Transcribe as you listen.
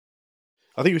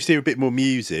I think we should hear a bit more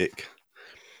music.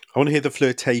 I want to hear The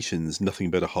Flirtations,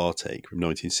 Nothing But a Heartache from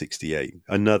 1968.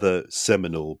 Another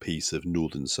seminal piece of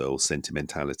Northern Soul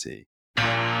sentimentality.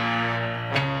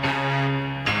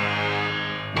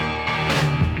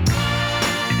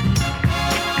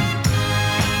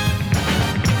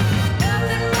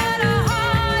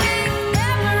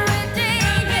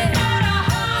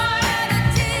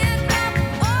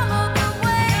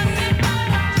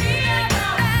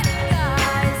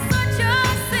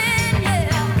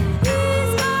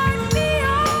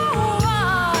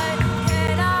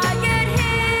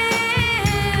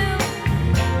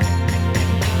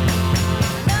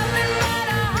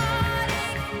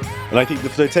 And I think The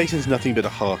Flirtations, Nothing But a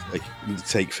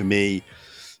Heartache for me.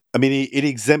 I mean, it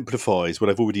exemplifies what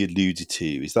I've already alluded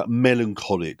to, is that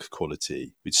melancholic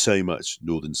quality which so much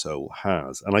Northern Soul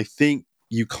has. And I think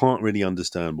you can't really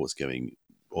understand what's going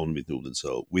on with Northern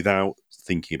Soul without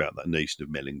thinking about that notion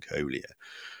of melancholia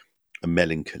and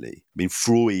melancholy. I mean,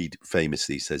 Freud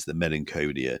famously says that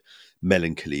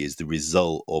melancholy is the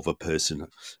result of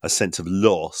a sense of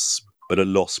loss, but a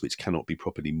loss which cannot be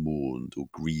properly mourned or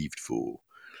grieved for.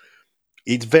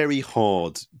 It's very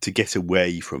hard to get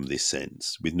away from this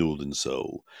sense with Northern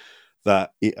Soul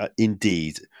that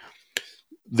indeed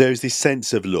there's this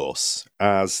sense of loss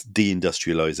as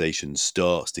deindustrialization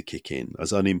starts to kick in,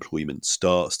 as unemployment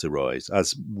starts to rise,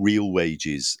 as real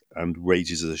wages and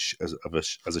wages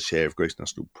as a share of gross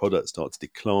national product start to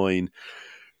decline,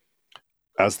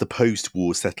 as the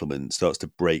post-war settlement starts to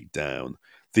break down.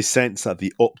 This sense that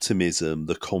the optimism,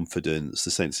 the confidence,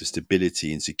 the sense of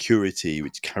stability and security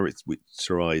which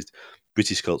characterized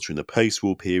British culture in the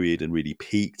post-war period and really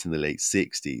peaked in the late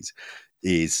 60s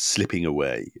is slipping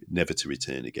away, never to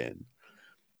return again.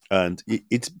 And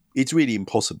it's really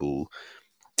impossible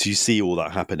to see all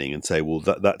that happening and say, well,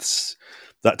 that's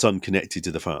unconnected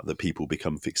to the fact that people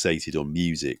become fixated on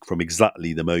music from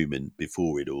exactly the moment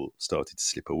before it all started to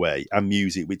slip away, and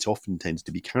music which often tends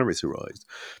to be characterized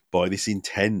by this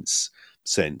intense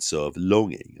sense of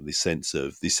longing and this sense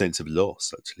of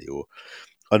loss, actually, or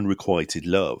unrequited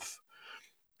love.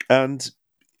 And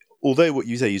although what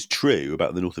you say is true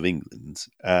about the north of England,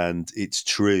 and it's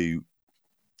true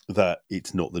that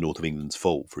it's not the north of England's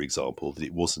fault, for example, that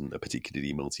it wasn't a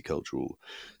particularly multicultural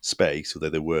space, although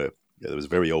there was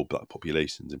very old black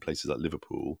populations in places like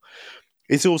Liverpool.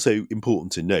 It's also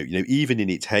important to note, even in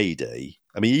its heyday,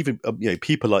 I mean, even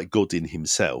people like Godin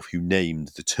himself, who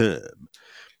named the term,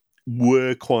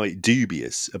 were quite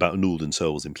dubious about Northern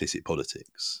Soul's implicit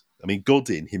politics. I mean,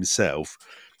 Godin himself,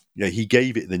 he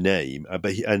gave it the name,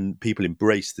 and people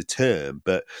embraced the term,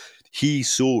 but he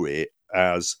saw it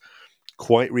as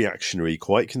quite reactionary,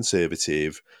 quite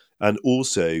conservative, and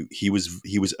also he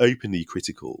was openly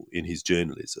critical in his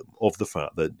journalism of the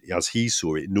fact that, as he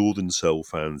saw it, Northern Soul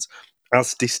fans,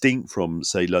 as distinct from,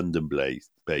 say,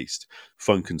 London-based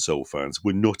funk and soul fans,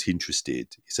 were not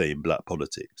interested, say, in black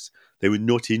politics. They were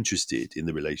not interested in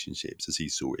the relationships, as he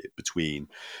saw it, between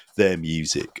their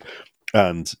music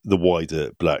and the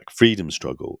wider black freedom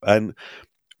struggle. And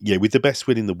with the best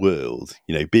will in the world,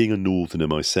 being a northerner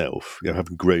myself,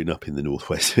 having grown up in the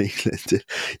northwest of England,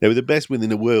 with the best will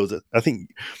in the world, I think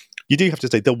you do have to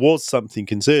say there was something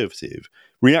conservative.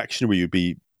 Reactionary would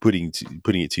be putting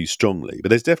it too strongly, but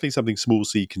there's definitely something small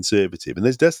c conservative, and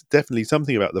there's definitely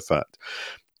something about the fact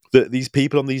that these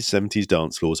people on these 70s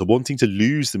dance floors are wanting to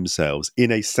lose themselves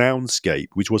in a soundscape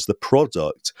which was the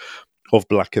product of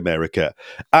Black America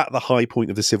at the high point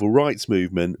of the civil rights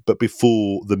movement, but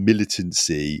before the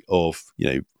militancy of,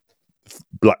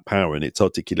 Black Power and its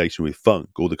articulation with funk,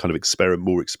 or the kind of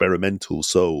more experimental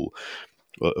soul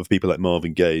of people like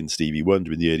Marvin Gaye and Stevie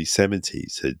Wonder in the early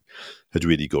 70s had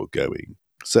really got going.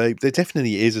 So there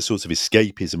definitely is a sort of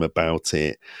escapism about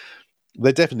it.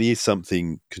 There definitely is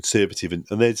something conservative and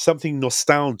there's something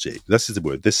nostalgic. This is the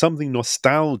word. There's something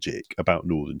nostalgic about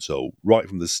Northern Soul right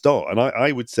from the start. And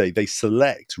I would say they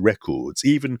select records,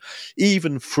 even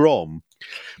from,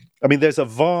 I mean, there's a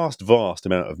vast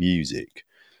amount of music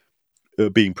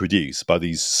being produced by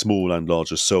these small and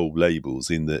larger soul labels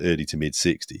in the early to mid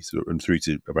 60s and through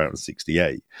to around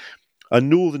 68. And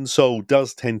Northern Soul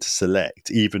does tend to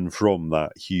select, even from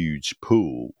that huge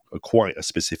pool, quite a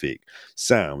specific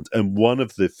sound. And one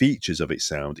of the features of its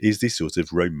sound is this sort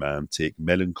of romantic,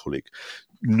 melancholic,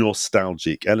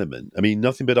 nostalgic element. I mean,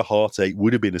 Nothing But a Heartache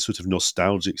would have been a sort of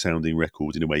nostalgic sounding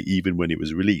record in a way, even when it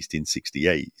was released in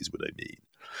 68, is what I mean.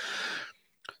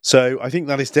 So I think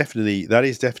that is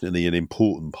definitely an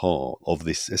important part of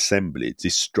this assemblage,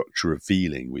 this structure of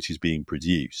feeling which is being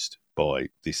produced by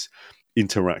this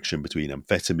interaction between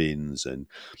amphetamines and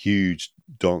huge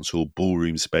dancehall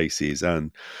ballroom spaces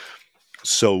and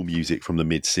soul music from the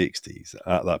mid-60s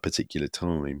at that particular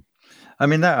time. I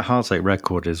mean, that Heartache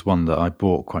record is one that I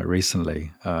bought quite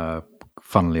recently,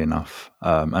 funnily enough,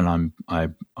 and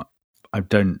I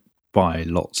don't buy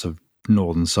lots of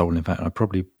Northern Soul. In fact, I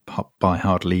probably buy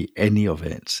hardly any of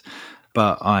it,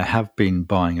 but I have been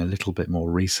buying a little bit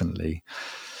more recently,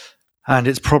 and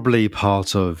it's probably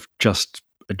part of just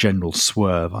a general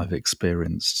swerve I've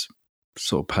experienced.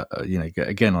 Sort of,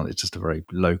 again, it's just a very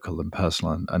local and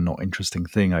personal and not interesting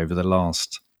thing over the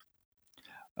last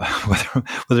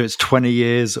whether it's 20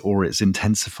 years or it's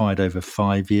intensified over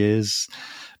 5 years.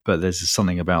 But there's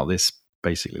something about this,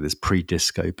 basically this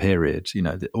pre-disco period,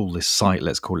 all this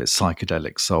let's call it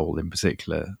psychedelic soul in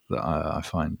particular, that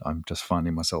I'm just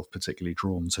finding myself particularly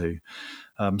drawn to.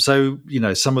 So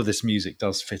some of this music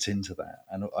does fit into that,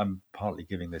 and I'm partly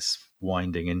giving this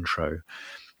winding intro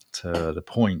to the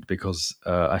point because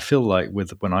I feel like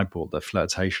when I bought the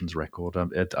Flirtations record,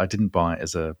 I didn't buy it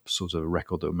as a sort of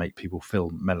record that would make people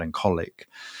feel melancholic.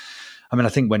 I mean, I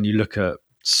think when you look at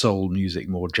soul music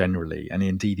more generally, and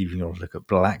indeed even you look at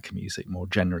black music more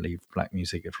generally, black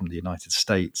music from the United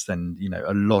States, then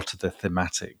a lot of the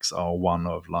thematics are one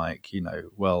of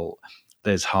well,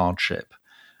 there's hardship,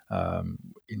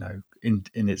 in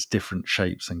its different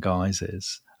shapes and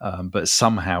guises. But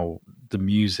somehow the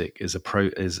music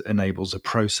enables a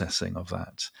processing of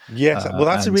that. Yes, well,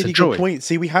 that's a really good joy. point.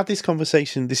 See, we had this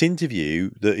conversation, this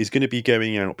interview that is going to be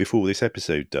going out before this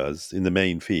episode does in the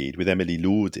main feed with Emily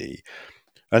Lordy,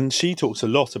 and she talks a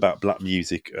lot about black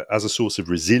music as a source of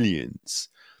resilience.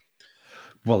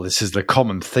 Well, this is the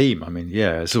common theme. I mean,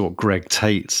 yeah, this is what Greg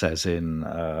Tate says in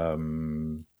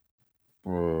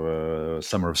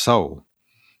Summer of Soul.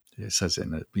 It says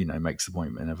makes the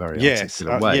point in a very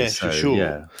articulate way. Yes, so, for sure.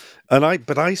 Yeah. And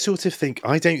I sort of think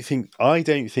I don't think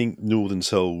Northern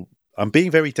Soul. I'm being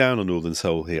very down on Northern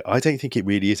Soul here. I don't think it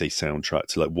really is a soundtrack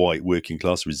to like white working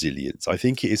class resilience. I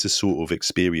think it is a sort of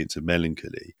experience of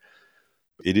melancholy.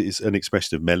 It is an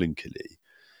expression of melancholy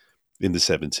in the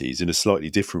 70s in a slightly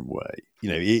different way.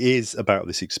 It is about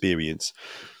this experience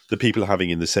that people are having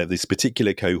in this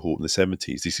particular cohort in the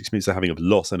 70s, this experience they're having of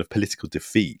loss and of political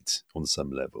defeat on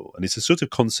some level. And it's a sort of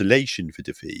consolation for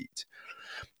defeat.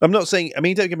 I'm not saying,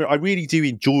 don't get me wrong, I really do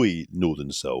enjoy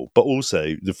Northern Soul, but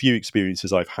also the few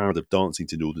experiences I've had of dancing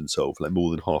to Northern Soul for like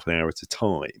more than half an hour at a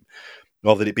time,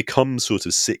 are that it becomes sort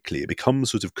of sickly, it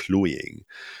becomes sort of cloying.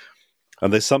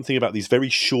 And there's something about these very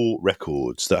short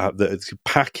records that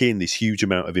pack in this huge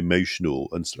amount of emotional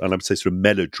and I would say sort of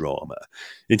melodrama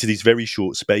into these very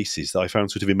short spaces that I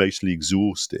found sort of emotionally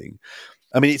exhausting.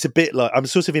 I mean, it's a bit like I'm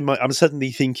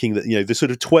suddenly thinking that the sort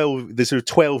of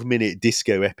 12-minute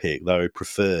disco epic that I would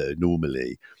prefer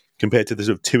normally compared to the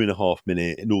sort of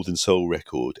 2.5-minute Northern Soul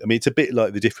record. I mean, it's a bit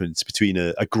like the difference between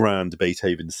a grand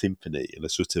Beethoven symphony and a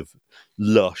sort of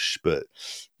lush but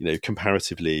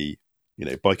comparatively,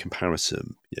 by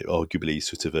comparison, arguably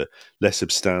sort of a less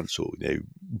substantial,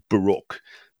 Baroque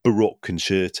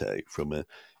concerto from a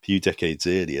few decades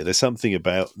earlier. There's something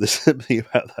about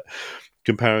that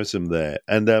comparison there,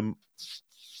 and and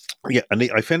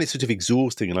I found it sort of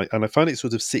exhausting, and I found it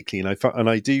sort of sickly, and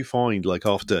I do find like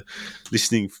after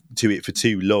listening to it for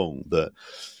too long that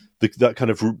that kind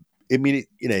of. I mean,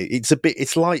 it's a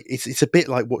bit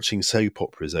like watching soap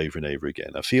operas over and over again.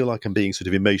 I feel like I'm being sort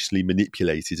of emotionally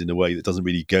manipulated in a way that doesn't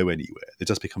really go anywhere. It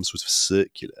just becomes sort of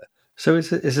circular. So is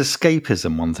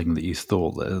escapism one thing that you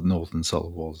thought that Northern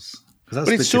Soul was? But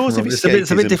it's sort of it's a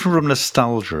bit different from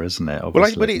nostalgia, isn't it?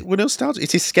 Obviously. Well, nostalgia.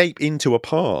 It's escape into a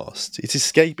past. It's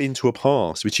escape into a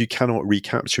past which you cannot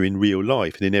recapture in real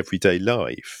life and in everyday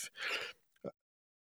life.